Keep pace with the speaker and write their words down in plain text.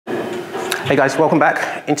Hey guys, welcome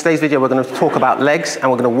back. In today's video, we're going to talk about legs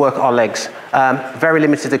and we're going to work our legs. Very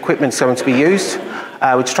limited equipment is going to be used.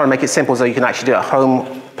 We're just trying to make it simple so you can actually do it at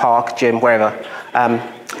home, park, gym, wherever.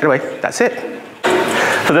 Anyway, that's it.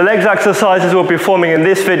 For the legs exercises we'll be performing in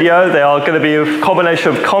this video, they are going to be a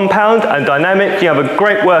combination of compound and dynamic. You have a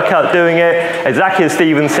great workout doing it. Exactly as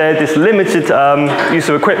Stephen said, this limited use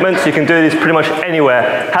of equipment, so you can do this pretty much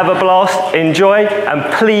anywhere. Have a blast, enjoy, and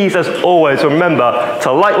please, as always, remember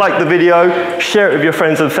to like the video, share it with your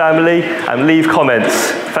friends and family, and leave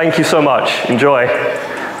comments. Thank you so much. Enjoy.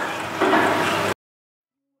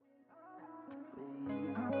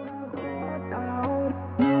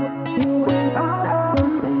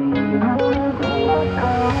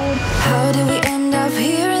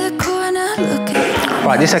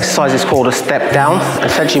 Right, this exercise is called a step down.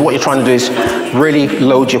 Essentially what you're trying to do is really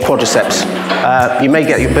load your quadriceps. You may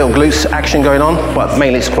get a bit of glutes action going on, but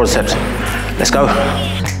mainly it's quadriceps. Let's go.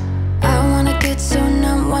 I wanna get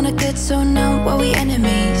so numb while we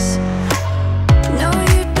enemies. No,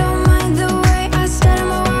 you don't mind the way I stutter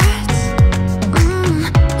my words.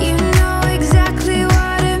 You know exactly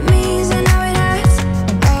what it means and how it hurts.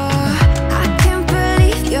 Oh, I can't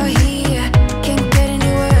believe you're here. Can't get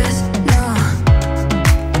any worse. No,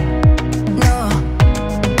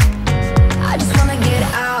 I just wanna get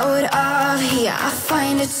out of here. I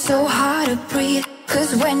find it so hard to breathe,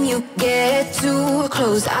 'cause when you get too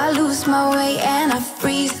close, I lose my way and I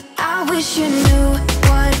freeze. I wish you knew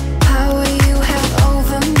what power you have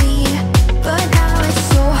over me, but now it's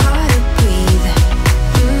so hard to breathe.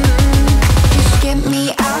 Just get me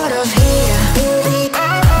out of here.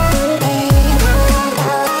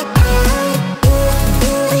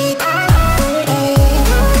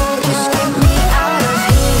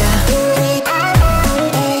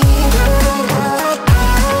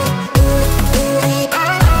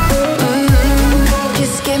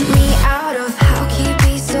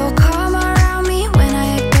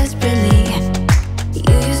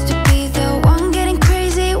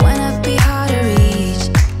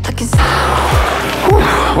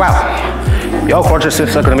 Wow, your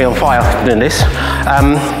quadriceps are going to be on fire doing this.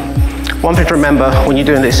 One thing to remember when you're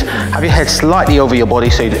doing this, have your head slightly over your body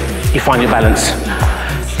so you find your balance.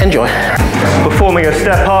 Enjoy. Performing a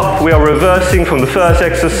step up, we are reversing from the first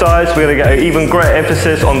exercise. We're going to get an even greater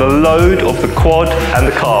emphasis on the load of the quad and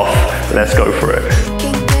the calf. Let's go for it.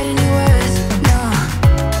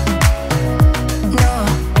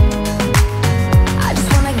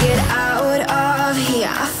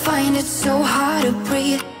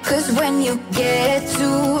 When you get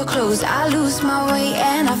too close, I lose my way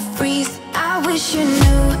and I freeze. I wish you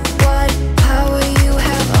knew what power you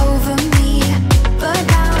have over me, but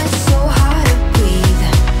now it's so hard to breathe.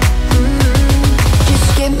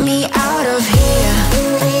 Just get me out of here.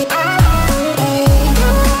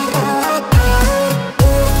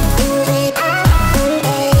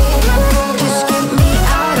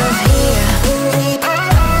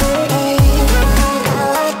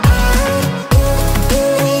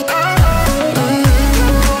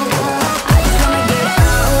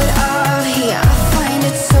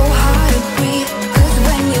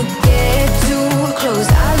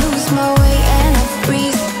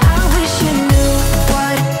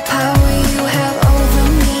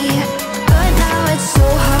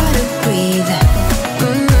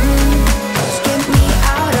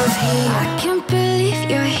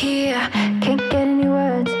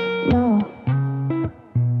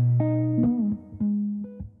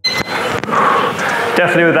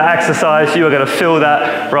 Definitely with that exercise, you are going to feel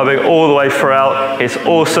that rubbing all the way throughout. It's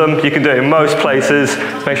awesome. You can do it in most places.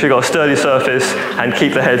 Make sure you've got a sturdy surface and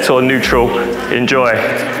keep the head sort of neutral. Enjoy.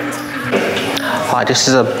 Hi, this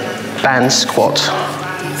is a band squat,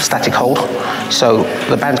 static hold. So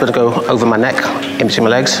the band's going to go over my neck, in between my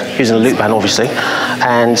legs, using a loop band obviously.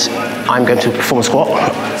 And I'm going to perform a squat.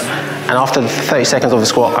 And after 30 seconds of the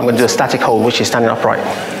squat, I'm going to do a static hold, which is standing upright.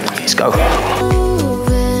 Let's go.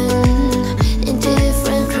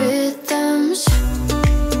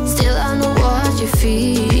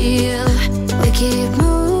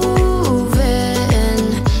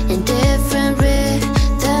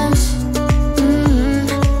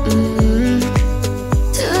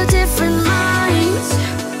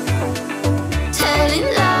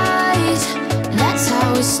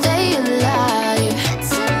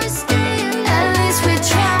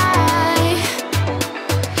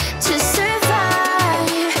 Survive.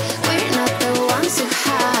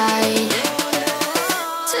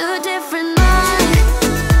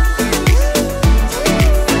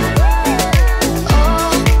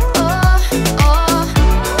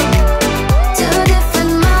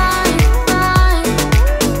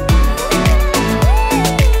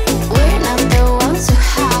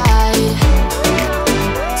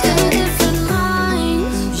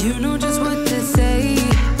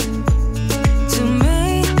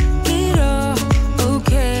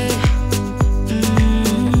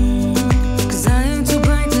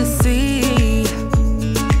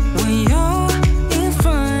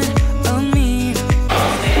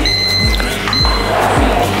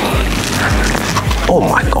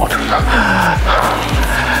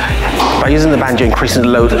 you're increasing the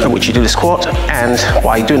load at which you do the squat, and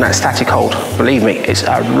by doing that static hold, believe me, it's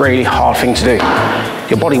a really hard thing to do.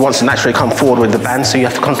 Your body wants to naturally come forward with the band, so you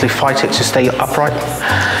have to constantly fight it to stay upright.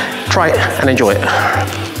 Try it and enjoy it.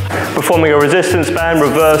 Performing a resistance band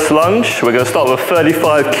reverse lunge. We're going to start with a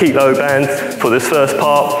 35 kilo band for this first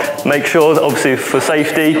part. Make sure, obviously for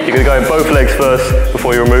safety, you're going to go in both legs first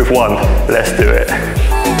before you remove one. Let's do it.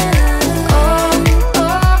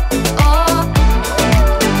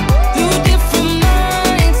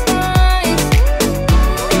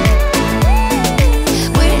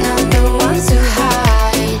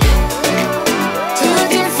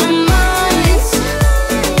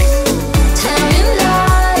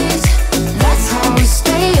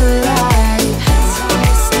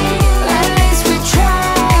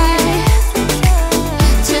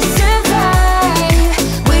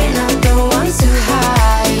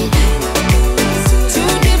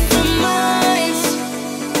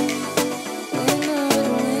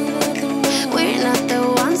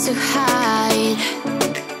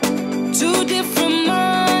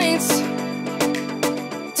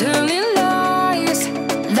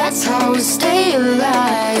 That's how we stay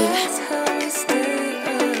alive.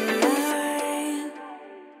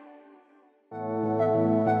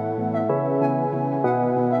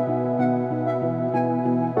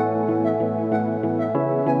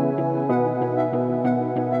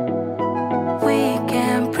 We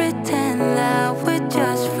can pretend that we're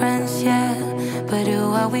just friends, yeah, but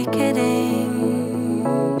who are we kidding?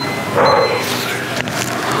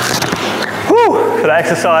 For that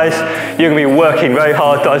exercise, you're going to be working very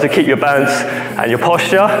hard to keep your balance and your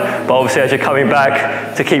posture, but obviously as you're coming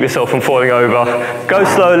back, to keep yourself from falling over. Go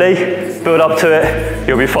slowly, build up to it,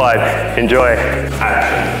 you'll be fine. Enjoy.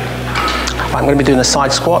 I'm going to be doing a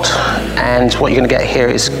side squat, and what you're going to get here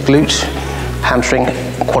is glute, hamstring,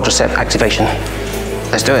 quadricep activation.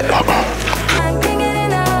 Let's do it.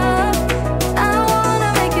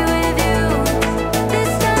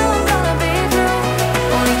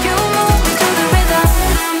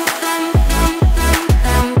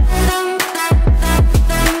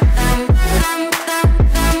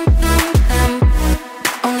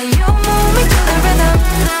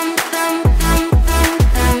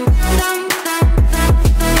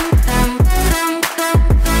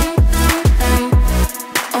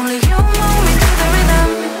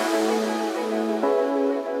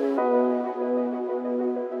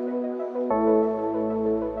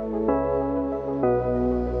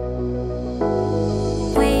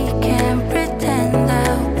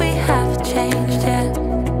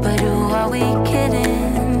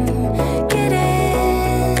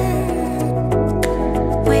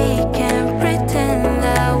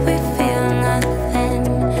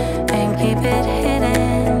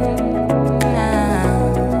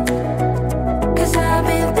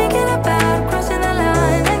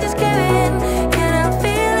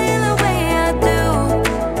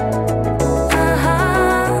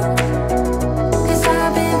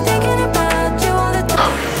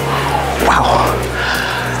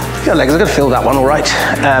 Your legs are going to feel that one all right.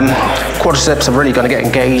 Quadriceps are really going to get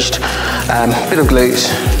engaged. Bit of glutes,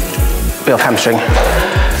 bit of hamstring.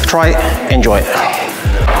 Try it, enjoy it.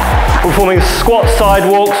 Performing squat side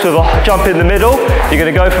walks with a jump in the middle. You're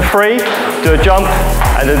going to go for 3, do a jump,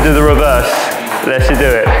 and then do the reverse. Let's do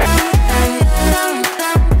it.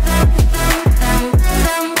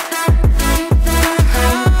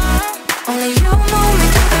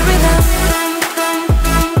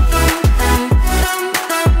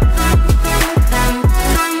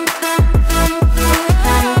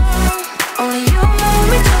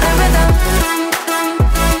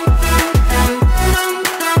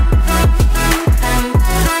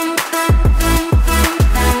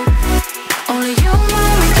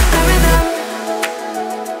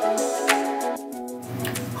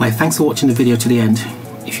 Hi, thanks for watching the video to the end.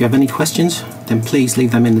 If you have any questions, then please leave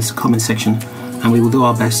them in the comment section and we will do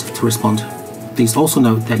our best to respond. Please also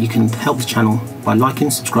note that you can help the channel by liking,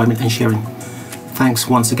 subscribing and sharing. Thanks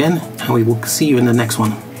once again, and we will see you in the next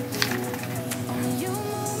one.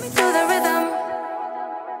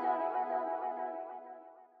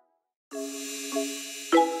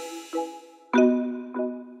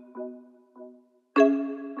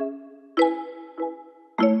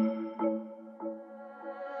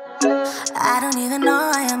 I don't even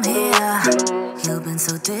know why I'm here. You've been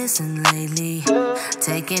so distant lately,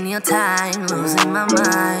 taking your time, losing my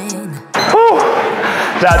mind. Whew.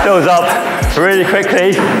 That builds up really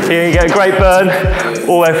quickly. You're going to get a great burn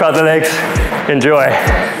all the way throughout the legs. Enjoy.